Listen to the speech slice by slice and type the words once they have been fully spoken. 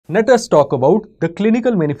Let us talk about the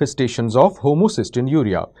clinical manifestations of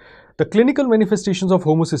homocystinuria. The clinical manifestations of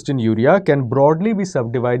homocystinuria can broadly be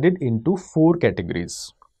subdivided into 4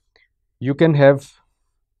 categories. You can have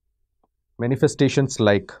manifestations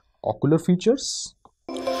like ocular features.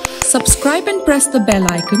 Subscribe and press the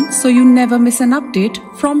bell icon so you never miss an update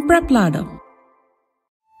from PrepLadder.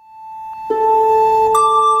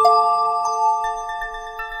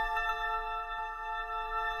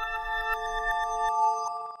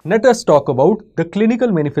 Let us talk about the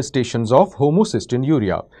clinical manifestations of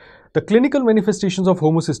homocystinuria. The clinical manifestations of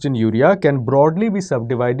homocystinuria can broadly be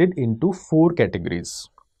subdivided into 4 categories.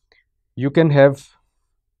 You can have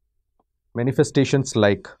manifestations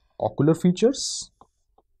like ocular features.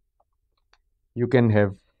 You can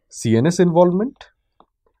have CNS involvement.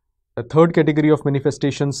 The third category of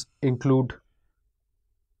manifestations include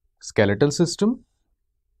skeletal system.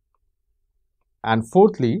 And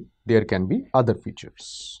fourthly, there can be other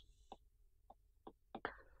features.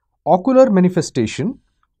 Ocular manifestation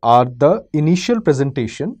are the initial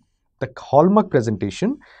presentation, the hallmark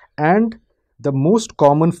presentation, and the most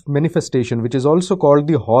common manifestation, which is also called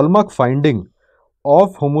the hallmark finding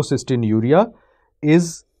of homocystinuria,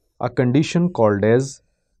 is a condition called as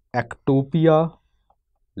ectopia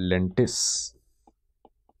lentis.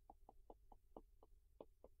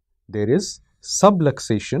 There is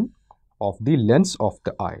subluxation of the lens of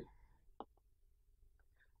the eye.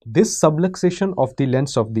 This subluxation of the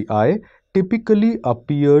lens of the eye typically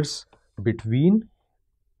appears between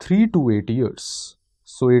 3 to 8 years.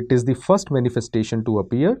 So it is the first manifestation to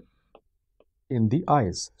appear in the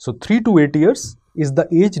eyes. So 3 to 8 years is the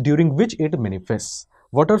age during which it manifests.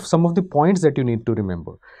 What are some of the points that you need to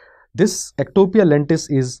remember? This ectopia lentis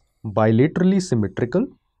is bilaterally symmetrical.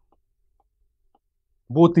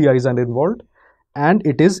 Both the eyes are involved, and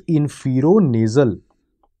it is inferonasal.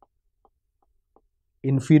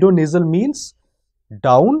 Inferonasal means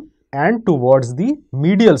down and towards the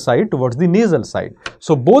medial side, towards the nasal side.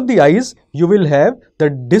 So both the eyes, you will have the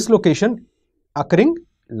dislocation occurring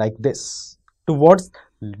like this, towards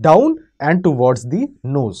down and towards the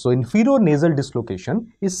nose. So inferonasal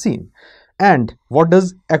dislocation is seen. And what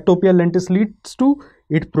does ectopia lentis leads to?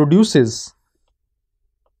 It produces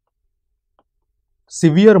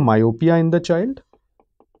severe myopia in the child,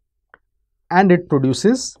 and it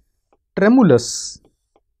produces tremulous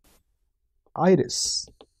iris,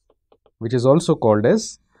 which is also called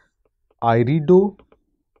as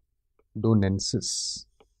iridodonensis.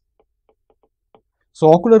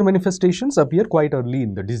 So ocular manifestations appear quite early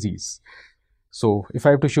in the disease. So if I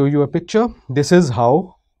have to show you a picture, this is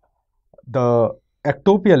how the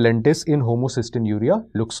ectopia lentis in homocystinuria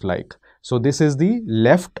looks like. So this is the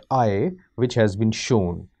left eye which has been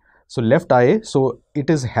shown. So left eye, so it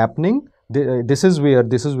is happening. This is where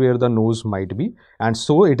the nose might be, and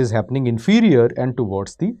so it is happening inferior and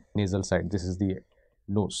towards the nasal side. This is the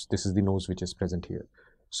nose. This is the nose which is present here.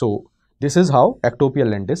 So this is how ectopia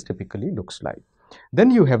lentis typically looks like. Then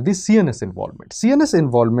you have the CNS involvement. CNS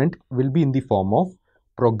involvement will be in the form of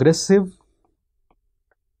progressive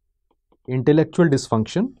intellectual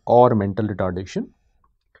dysfunction or mental retardation.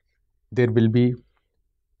 There will be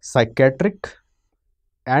psychiatric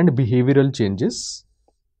and behavioral changes.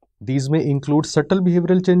 These may include subtle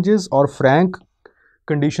behavioral changes or frank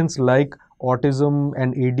conditions like autism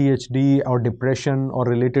and ADHD or depression or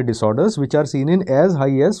related disorders, which are seen in as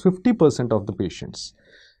high as 50% of the patients.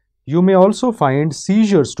 You may also find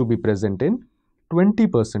seizures to be present in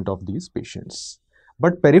 20% of these patients.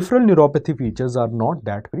 But peripheral neuropathy features are not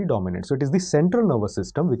that predominant. So it is the central nervous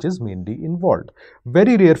system which is mainly involved.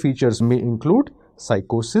 Very rare features may include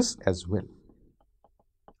psychosis as well.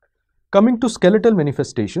 Coming to skeletal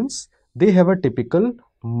manifestations, they have a typical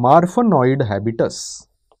marfanoid habitus.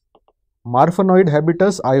 Marfanoid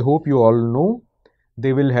habitus, I hope you all know,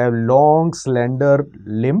 they will have long, slender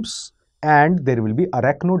limbs, and there will be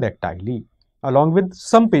arachnodactyly, along with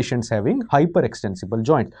some patients having hyperextensible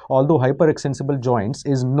joints. Although hyperextensible joints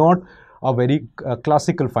is not a very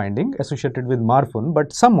classical finding associated with Marfan,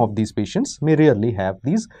 but some of these patients may rarely have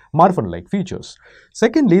these Marfan-like features.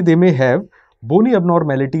 Secondly, they may have bony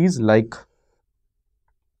abnormalities like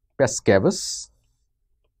pes cavus.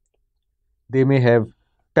 They may have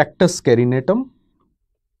pectus carinatum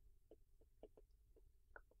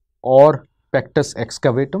or pectus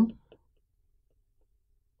excavatum.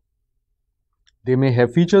 They may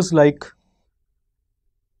have features like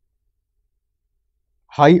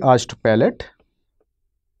high arched palate.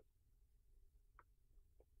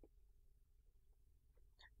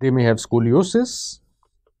 They may have scoliosis,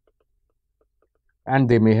 and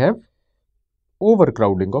they may have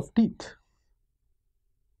overcrowding of teeth.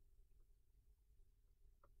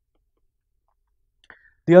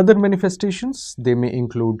 The other manifestations, they may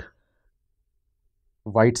include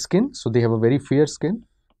white skin, so they have a very fair skin,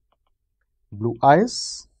 blue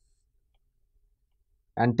eyes,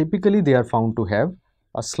 and typically they are found to have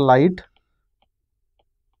a slight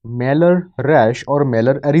malar rash or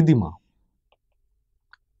malar erythema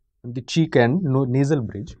in the cheek and nasal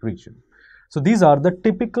bridge region. So these are the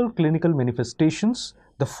typical clinical manifestations,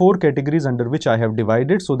 the 4 categories under which I have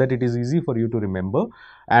divided so that it is easy for you to remember,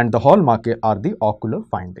 and the hallmark are the ocular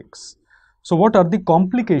findings. So what are the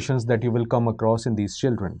complications that you will come across in these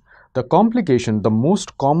children? The complication, the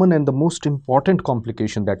most common and the most important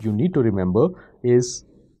complication that you need to remember is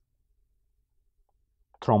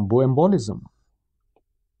thromboembolism.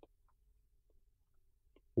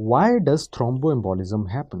 Why does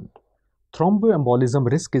thromboembolism happen?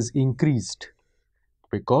 Thromboembolism risk is increased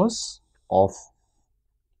because of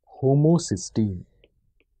homocysteine.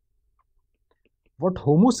 What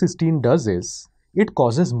homocysteine does is, it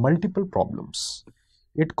causes multiple problems.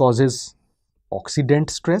 It causes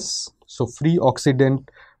oxidant stress, so free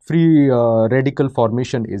radical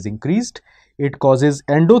formation is increased. It causes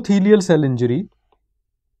endothelial cell injury.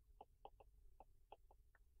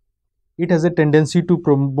 It has a tendency to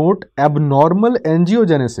promote abnormal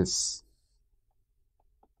angiogenesis,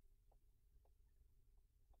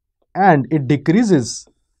 and it decreases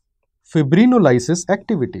fibrinolysis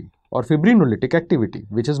activity or fibrinolytic activity,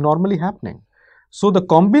 which is normally happening. So the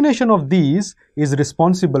combination of these is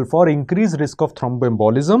responsible for increased risk of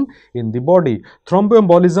thromboembolism in the body.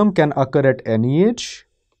 Thromboembolism can occur at any age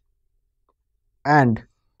and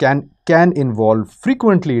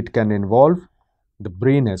frequently it can involve the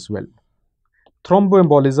brain as well.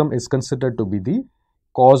 Thromboembolism is considered to be the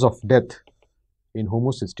cause of death in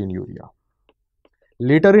homocystinuria.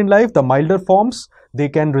 Later in life, the milder forms, they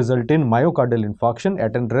can result in myocardial infarction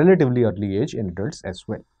at a relatively early age in adults as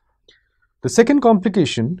well. The second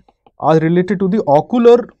complication are related to the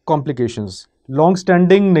ocular complications,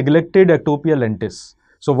 long-standing neglected ectopia lentis.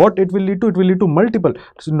 So what it will lead to? It will lead to multiple.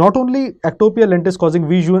 So not only ectopia lentis causing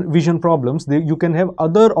vision problems, you can have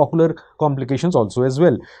other ocular complications also as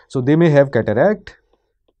well. So they may have cataract,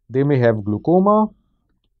 they may have glaucoma.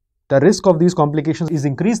 The risk of these complications is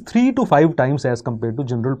increased 3 to 5 times as compared to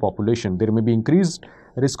general population. There may be increased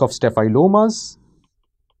risk of staphylomas.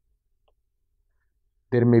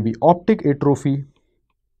 There may be optic atrophy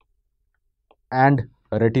and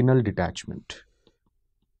retinal detachment.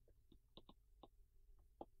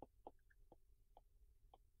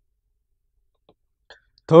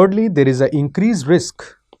 Thirdly, there is an increased risk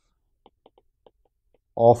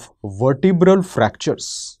of vertebral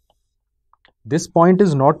fractures. This point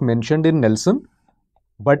is not mentioned in Nelson,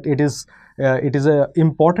 but it is an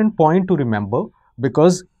important point to remember,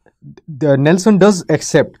 because the Nelson does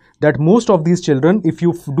accept that most of these children, if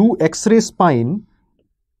you do X-ray spine,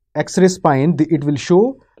 it will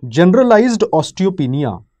show generalized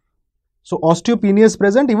osteopenia. So osteopenia is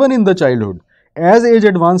present even in the childhood. As age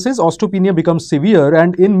advances, osteopenia becomes severe,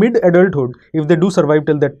 and in mid-adulthood, if they do survive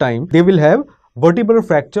till that time, they will have vertebral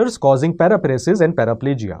fractures causing paraparesis and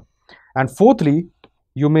paraplegia. And fourthly,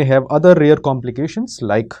 you may have other rare complications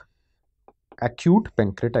like acute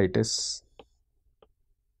pancreatitis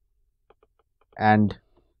and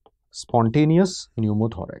spontaneous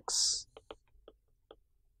pneumothorax.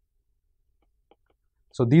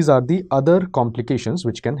 So these are the other complications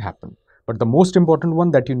which can happen. But the most important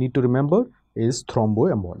one that you need to remember is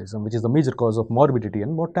thromboembolism, which is the major cause of morbidity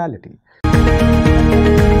and mortality.